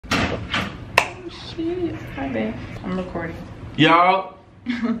shit. Hi, babe. I'm recording. Y'all.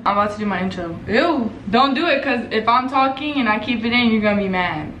 I'm about to do my intro. Ew. Don't do it, because if I'm talking and I keep it in, you're going to be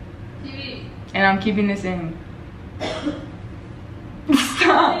mad. And I'm keeping this in.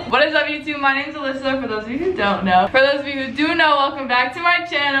 Stop. What is up, YouTube? My name's Alyssa, for those of you who don't know. For those of you who do know, welcome back to my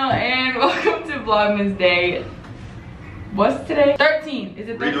channel and welcome to Vlogmas Day. What's today? 13. Is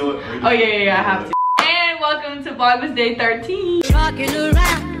it 13? Redo it. Oh, yeah, I have to. And welcome to Vlogmas Day 13. Rocking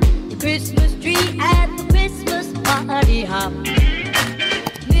around the Christmas tree at the Christmas party hop.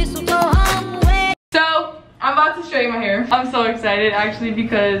 Mistletoe hung away. So, I'm about to straighten my hair. I'm so excited actually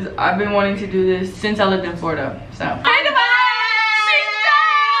because I've been wanting to do this since I lived in Florida. So, hey, Devon!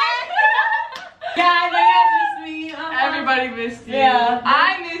 Yeah, they missed me. Everybody missed you. Yeah.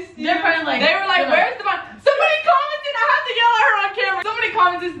 I missed you. They're probably like, they were like, where's Devon? Somebody commented, I have to yell at her on camera. Somebody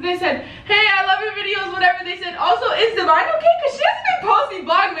commented, they said, hey, I love your videos, whatever. They said, also, is Devon okay? Because she hasn't been posting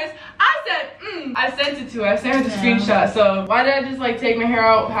Vlogmas. I said, I sent it to her. I sent her the screenshot. So why did I just like take my hair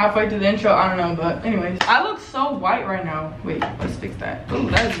out halfway through the intro? I don't know. But anyways, I look so white right now. Wait, let's fix that. Ooh,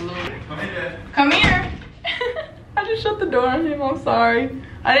 that is a little. Come here. I just shut the door on him. I'm sorry.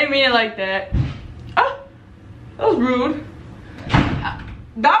 I didn't mean it like that. Oh, that was rude. That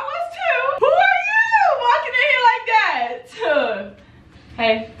was too. Who are you walking in here like that?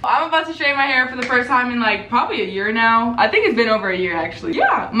 Hey, I'm about to straighten my hair for the first time in like probably a year now. I think it's been over a year actually.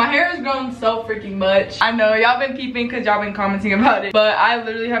 Yeah, my hair has grown so freaking much. I know y'all been peeping because y'all been commenting about it, but I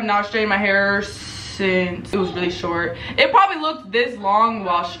literally have not straightened my hair since it was really short. It probably looked this long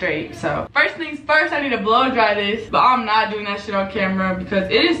while straight. So first things first, I need to blow dry this, but I'm not doing that shit on camera because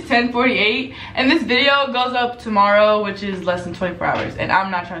it is 10:48 and this video goes up tomorrow, which is less than 24 hours, and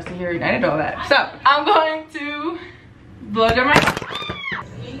I'm not trying to sit here and edit all that. So I'm going to blow dry my hair.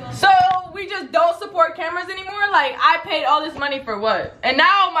 So we just don't support cameras anymore? Like, I paid all this money for what? And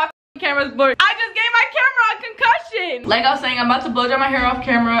now my camera's blurry. I just gave my camera a concussion. Like I was saying, I'm about to blow dry my hair off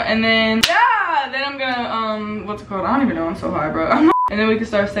camera, and then then I'm gonna what's it called? I don't even know. I'm so high, bro. And then we can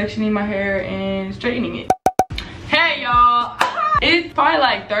start sectioning my hair and straightening it. Hey y'all. It's probably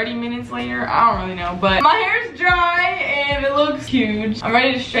like 30 minutes later. I don't really know, but my hair's dry and it looks huge. I'm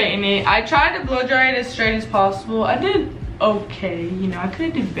ready to straighten it. I tried to blow dry it as straight as possible. I did okay, you know, I could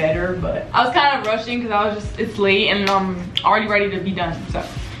have did better, but I was kind of rushing because I was just, it's late and I'm already ready to be done. So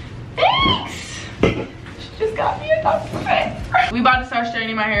thanks. She just got me a compliment. We about to start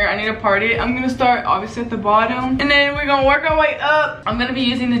straightening my hair. I need to part it. I'm gonna start obviously at the bottom and then we're gonna work our way up. I'm gonna be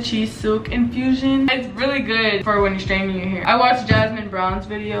using the cheese silk infusion. It's really good for when you're straightening your hair. I watched Jasmine Brown's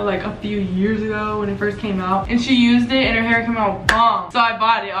video like a few years ago when it first came out, and she used it and her hair came out bomb. So I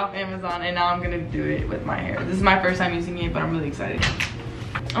bought it off Amazon and now I'm gonna do it with my hair. This is my first time using it, but I'm really excited.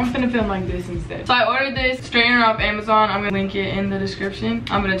 I'm finna film like this instead. So I ordered this straightener off Amazon. I'm gonna link it in the description.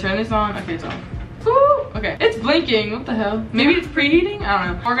 I'm gonna turn this on. Okay, it's on. Woo! Okay, it's blinking. What the hell? Maybe it's preheating? I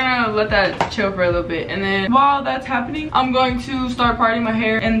don't know. We're gonna let that chill for a little bit, and then while that's happening, I'm going to start parting my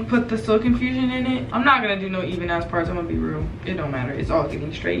hair and put the silk infusion in it. I'm not gonna do no even ass parts. I'm gonna be real. It don't matter. It's all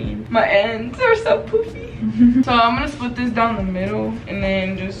getting straightened. My ends are so poofy. So I'm gonna split this down the middle and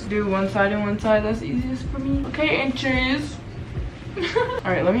then just do one side and one side. That's easiest for me. Okay, inches. All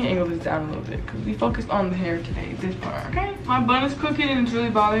right, let me angle this down a little bit because we focused on the hair today, this part. Okay, my bun is crooked and it's really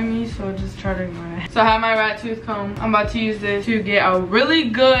bothering me, so just try to ignore that. So I have my rat tooth comb. I'm about to use this to get a really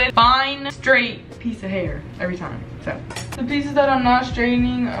good fine straight piece of hair every time. So the pieces that I'm not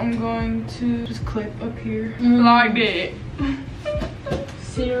straightening, I'm going to just clip up here like that.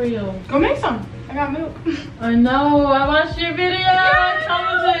 Cereal. Go make some. I got milk. I know. I watched your video. Yeah. I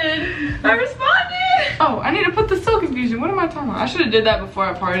commented. I responded. Oh, I need to put the silk infusion. What am I talking about? I should have did that before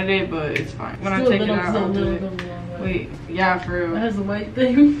I parted it, but it's fine. When I take it out, I'll do it. Wait, yeah, for real. It has a white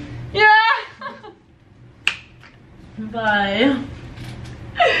thing. Yeah. Bye.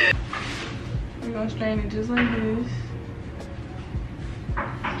 We're gonna strain it just like this.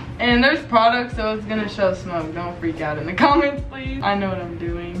 And there's products, so it's gonna show smoke. Don't freak out in the comments, please. I know what I'm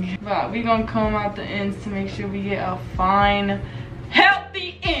doing. But we're gonna comb out the ends to make sure we get a fine,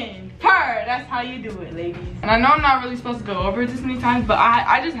 healthy end. Purr, that's how you do it, ladies. And I know I'm not really supposed to go over it this many times, but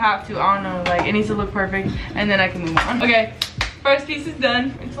I just have to. I don't know, like it needs to look perfect and then I can move on. Okay, first piece is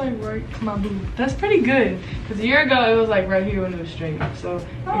done. It's like right to my boob. That's pretty good, because a year ago it was like right here when it was straight. So it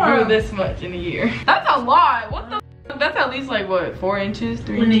grew this much in a year. That's a lot. What the f? That's at least like what, 4 inches,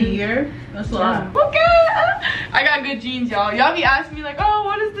 3 inches? In a year? That's a lot. Okay. I got good genes, y'all. Y'all be asking me like, oh,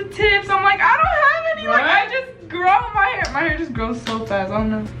 what is the tips? I'm like, I don't have any. Like, I just grow my hair. My hair just grows so fast. I don't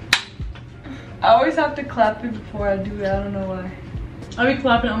know. I always have to clap it before I do it. I don't know why. I'll be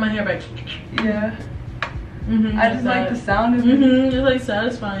clapping on my hair back. Yeah. I just like the sound of it. It's like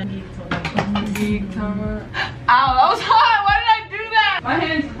satisfying. Big time. Ow, that was hot. Why did I do that? My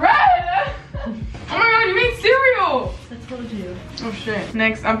hand's red. Oh my god, you made cereal. I told you. Oh shit.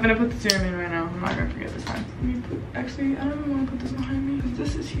 Next, I'm gonna put the serum in right now. I'm not gonna forget this time. Let me put, actually, I don't even want to put this behind me because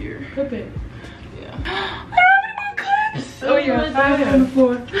this is here. Clip it. Yeah. I don't have any more clips. Oh yeah, right I have it on the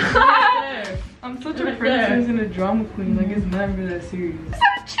floor. There. I'm such Right a princess and a drama queen. Like it's never that serious.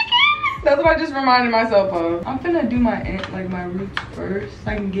 That's what I just reminded myself of. I'm finna do my my roots first so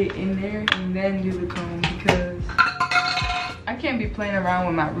I can get in there and then do the comb because I can't be playing around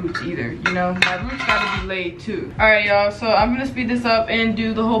with my roots either, you know? My roots gotta be laid too. All right, y'all, so I'm gonna speed this up and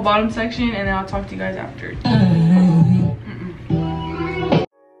do the whole bottom section and then I'll talk to you guys after.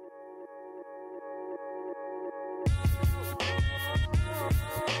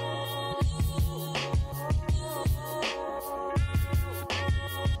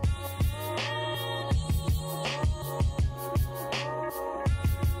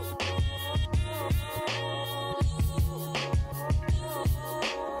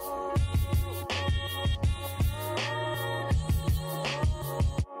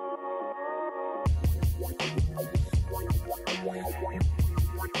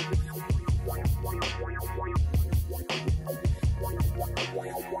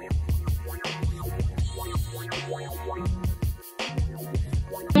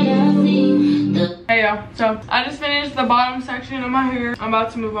 Hey y'all, so I just finished the bottom section of my hair. I'm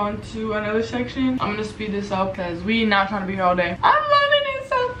about to move on to another section. I'm gonna speed this up because we not trying to be here all day. I'm loving it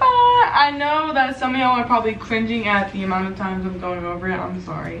so far. I know that some of y'all are probably cringing at the amount of times I'm going over it. I'm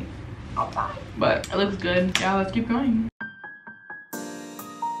sorry. I'll die. But it looks good. Yeah, let's keep going.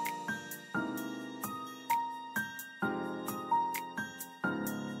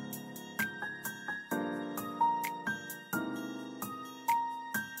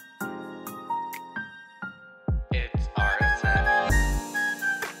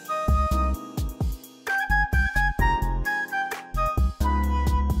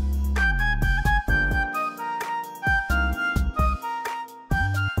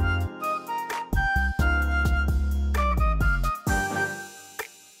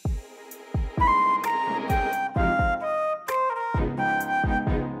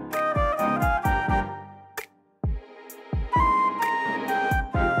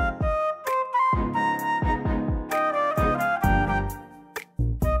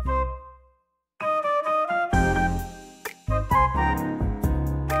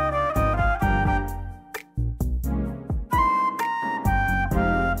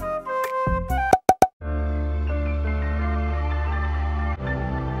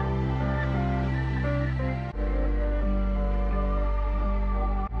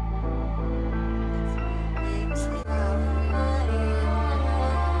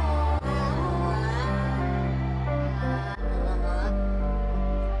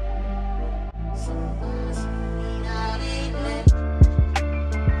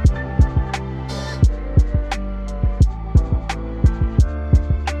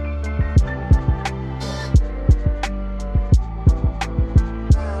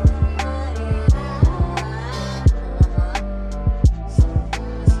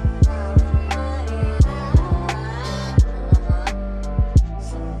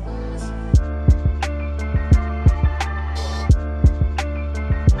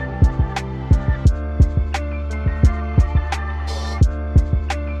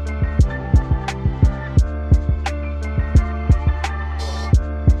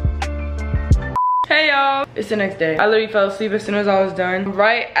 Hey y'all, it's the next day. I literally fell asleep as soon as I was done.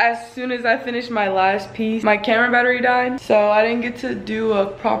 Right as soon as I finished my last piece, my camera battery died, so I didn't get to do a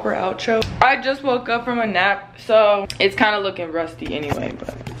proper outro. I just woke up from a nap, so it's kind of looking rusty anyway,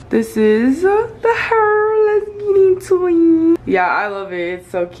 but this is the hair. Let's get into it. Yeah, I love it. It's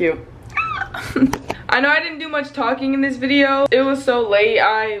so cute. I know I didn't do much talking in this video. It was so late.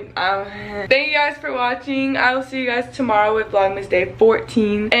 Thank you guys for watching. I will see you guys tomorrow with Vlogmas Day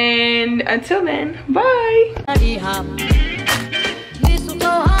 14. And until then, bye.